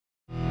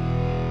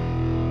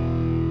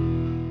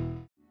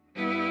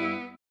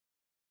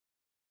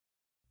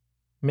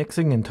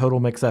Mixing in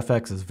TotalMix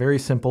FX is very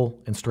simple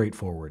and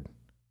straightforward.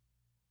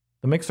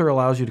 The mixer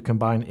allows you to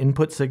combine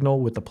input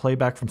signal with the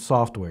playback from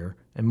software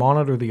and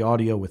monitor the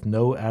audio with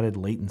no added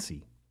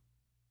latency.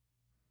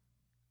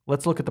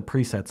 Let's look at the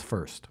presets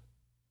first.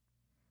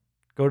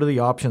 Go to the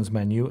Options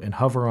menu and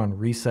hover on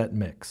Reset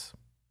Mix.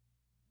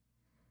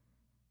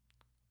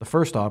 The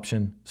first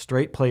option,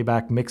 Straight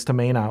Playback Mix to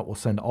Main Out, will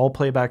send all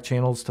playback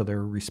channels to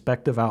their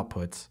respective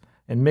outputs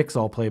and mix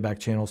all playback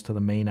channels to the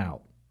main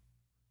out.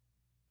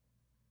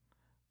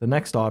 The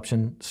next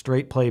option,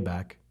 Straight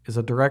Playback, is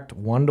a direct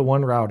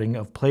one-to-one routing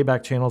of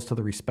playback channels to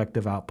the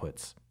respective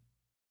outputs.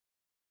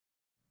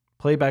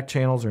 Playback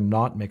channels are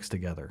not mixed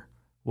together.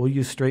 We'll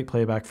use Straight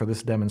Playback for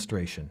this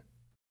demonstration.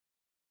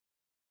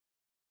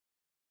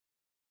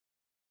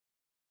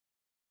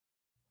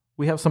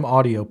 We have some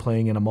audio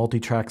playing in a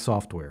Multitrack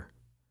software.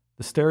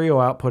 The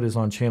stereo output is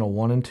on channel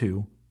 1 and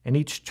 2, and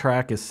each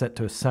track is set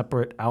to a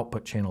separate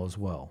output channel as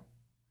well.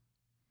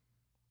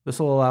 This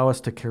will allow us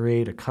to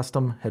create a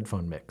custom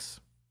headphone mix.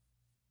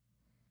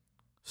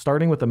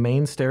 Starting with the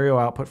main stereo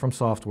output from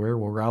software,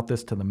 we'll route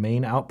this to the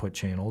main output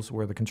channels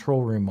where the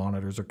control room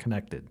monitors are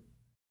connected.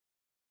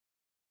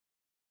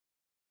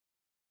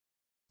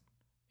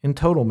 In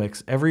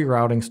TotalMix, every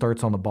routing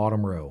starts on the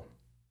bottom row.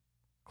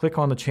 Click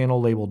on the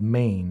channel labeled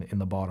Main in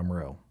the bottom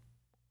row.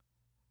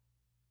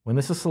 When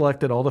this is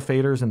selected, all the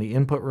faders in the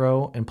input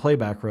row and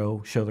playback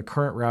row show the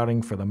current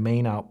routing for the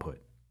main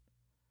output.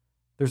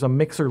 There's a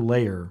mixer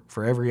layer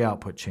for every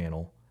output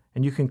channel,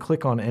 and you can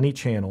click on any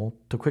channel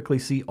to quickly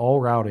see all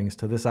routings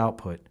to this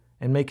output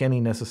and make any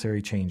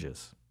necessary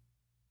changes.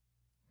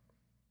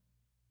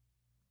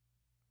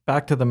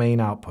 Back to the main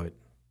output.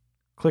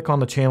 Click on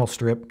the channel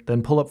strip,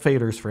 then pull up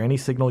faders for any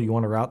signal you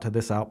want to route to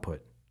this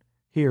output.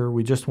 Here,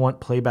 we just want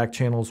playback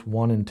channels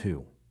 1 and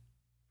 2.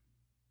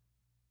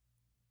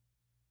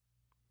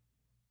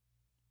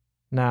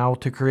 Now,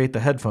 to create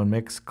the headphone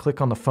mix, click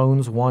on the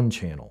Phones 1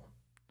 channel.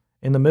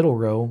 In the middle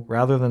row,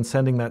 rather than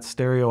sending that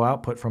stereo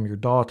output from your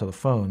DAW to the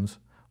phones,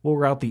 we'll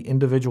route the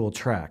individual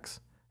tracks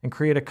and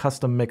create a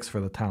custom mix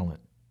for the talent.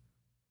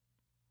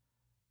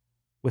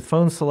 With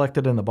phones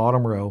selected in the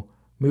bottom row,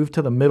 move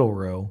to the middle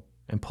row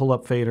and pull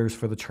up faders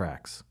for the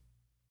tracks.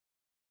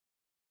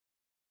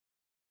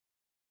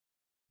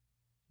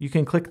 You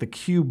can click the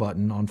Q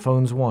button on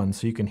Phones 1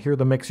 so you can hear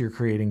the mix you're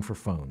creating for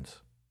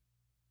phones.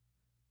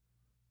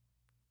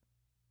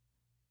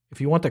 If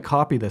you want to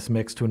copy this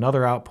mix to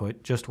another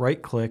output, just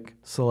right-click,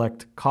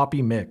 select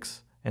Copy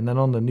Mix, and then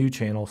on the new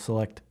channel,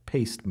 select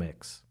Paste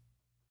Mix.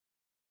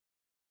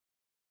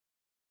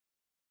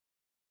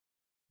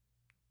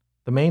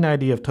 The main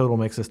idea of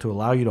TotalMix is to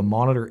allow you to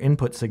monitor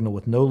input signal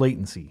with no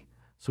latency,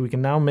 so we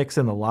can now mix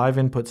in the live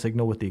input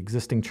signal with the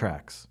existing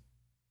tracks.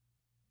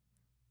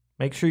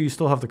 Make sure you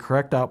still have the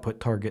correct output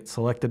target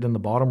selected in the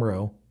bottom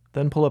row,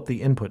 then pull up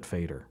the input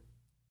fader.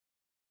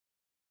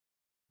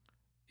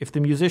 If the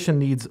musician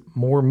needs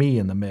more me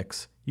in the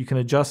mix, you can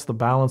adjust the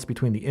balance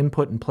between the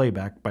input and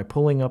playback by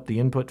pulling up the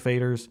input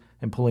faders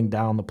and pulling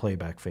down the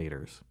playback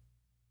faders.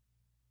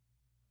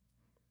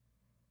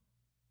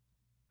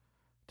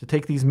 To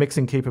take these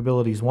mixing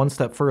capabilities one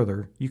step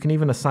further, you can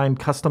even assign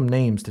custom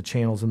names to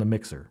channels in the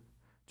mixer.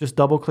 Just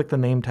double-click the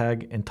name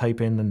tag and type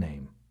in the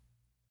name.